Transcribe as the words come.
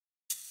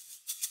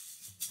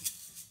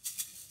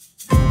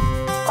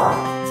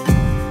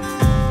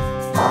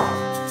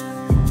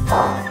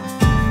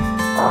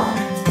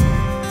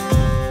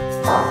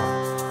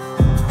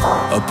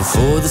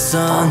for the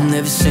sun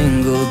every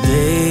single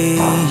day.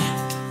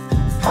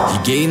 He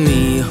gave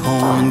me a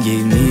home and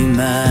gave me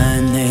my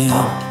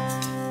name.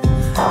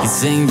 He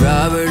sang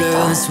Robert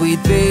Earl and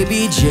sweet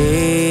baby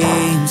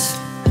James.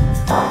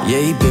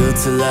 Yeah, he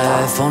built a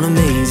life on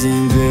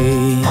Amazing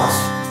Grace.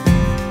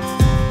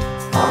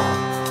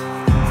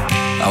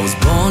 I was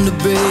born to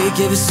break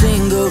every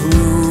single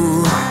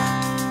rule,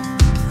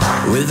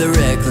 with a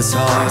reckless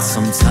heart,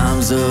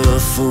 sometimes a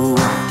fool.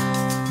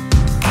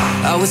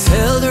 I was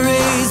hell to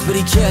raise, but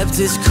he kept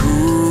his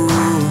cool.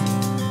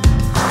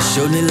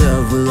 Showed me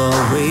love will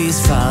always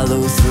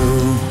follow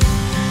through.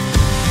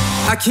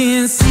 I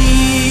can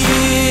see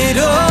it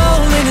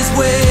all in his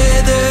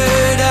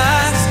weathered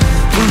eyes,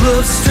 full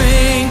of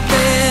strength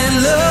and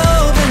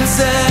love and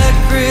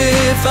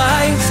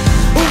sacrifice.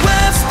 Oh,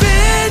 I've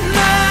spent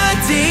my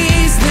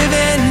days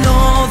living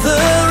on the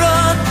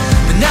run,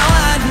 but now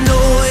I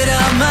know it,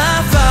 I'm my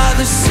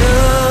Father's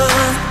son.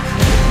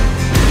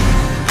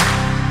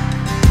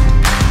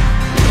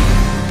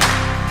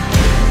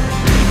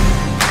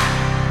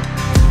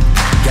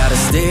 Got a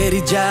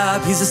steady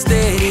job, he's a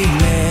steady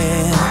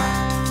man,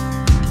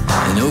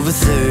 and over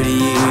 30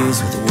 years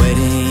with a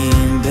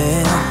wedding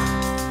band.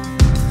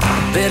 I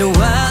bet a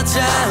wild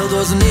child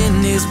wasn't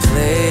in his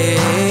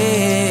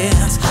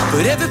plans,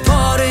 but every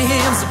part of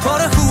him's a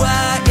part of who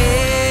I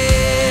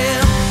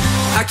am.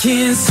 I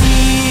can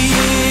see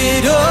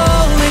it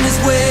all in his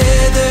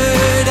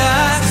weathered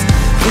eyes,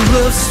 full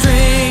of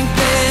strength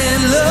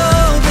and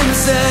love and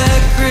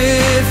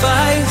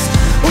sacrifice.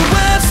 Oh,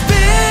 I've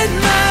spent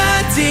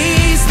my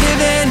days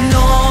living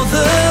on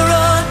the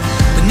run,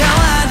 but now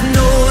I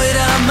know it,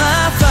 I'm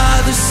my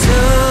Father's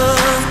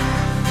son.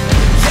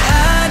 Yeah,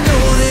 I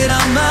know that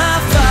I'm my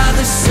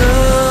Father's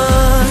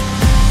son.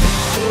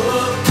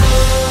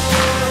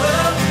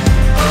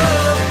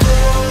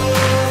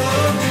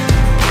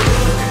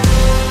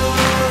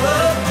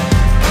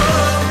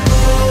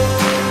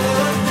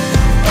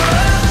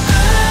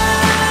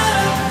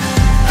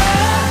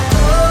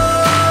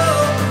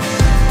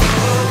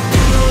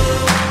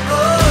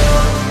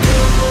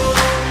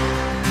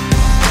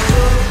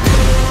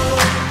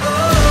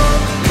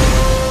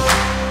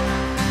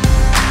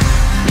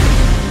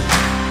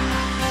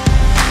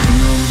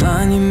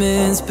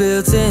 Monuments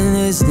built in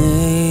his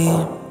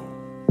name,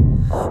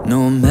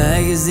 no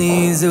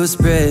magazines that will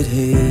spread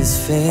his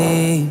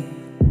fame.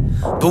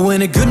 But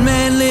when a good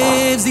man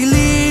lives, he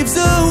leaves a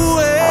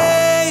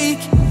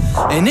wake,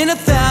 and in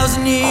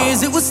 1,000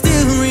 years it will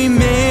still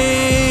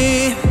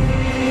remain.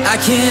 I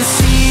can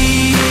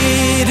see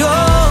it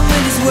all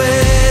in his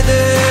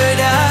weathered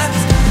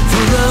eyes,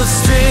 full of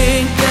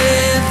strength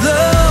and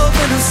love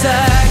and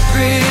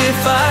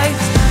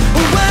sacrifice.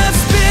 Oh, I've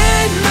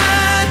spent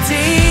my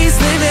days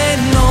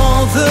living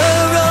on the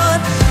run,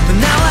 but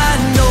now I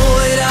know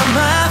it, I'm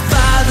my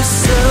Father's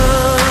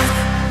son.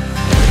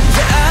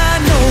 Yeah, I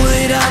know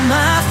that I'm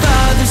my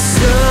Father's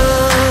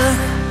son.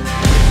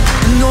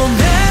 No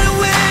matter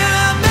where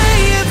I may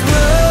have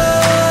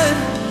run,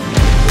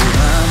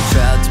 I'm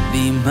proud to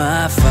be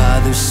my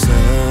Father's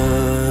son.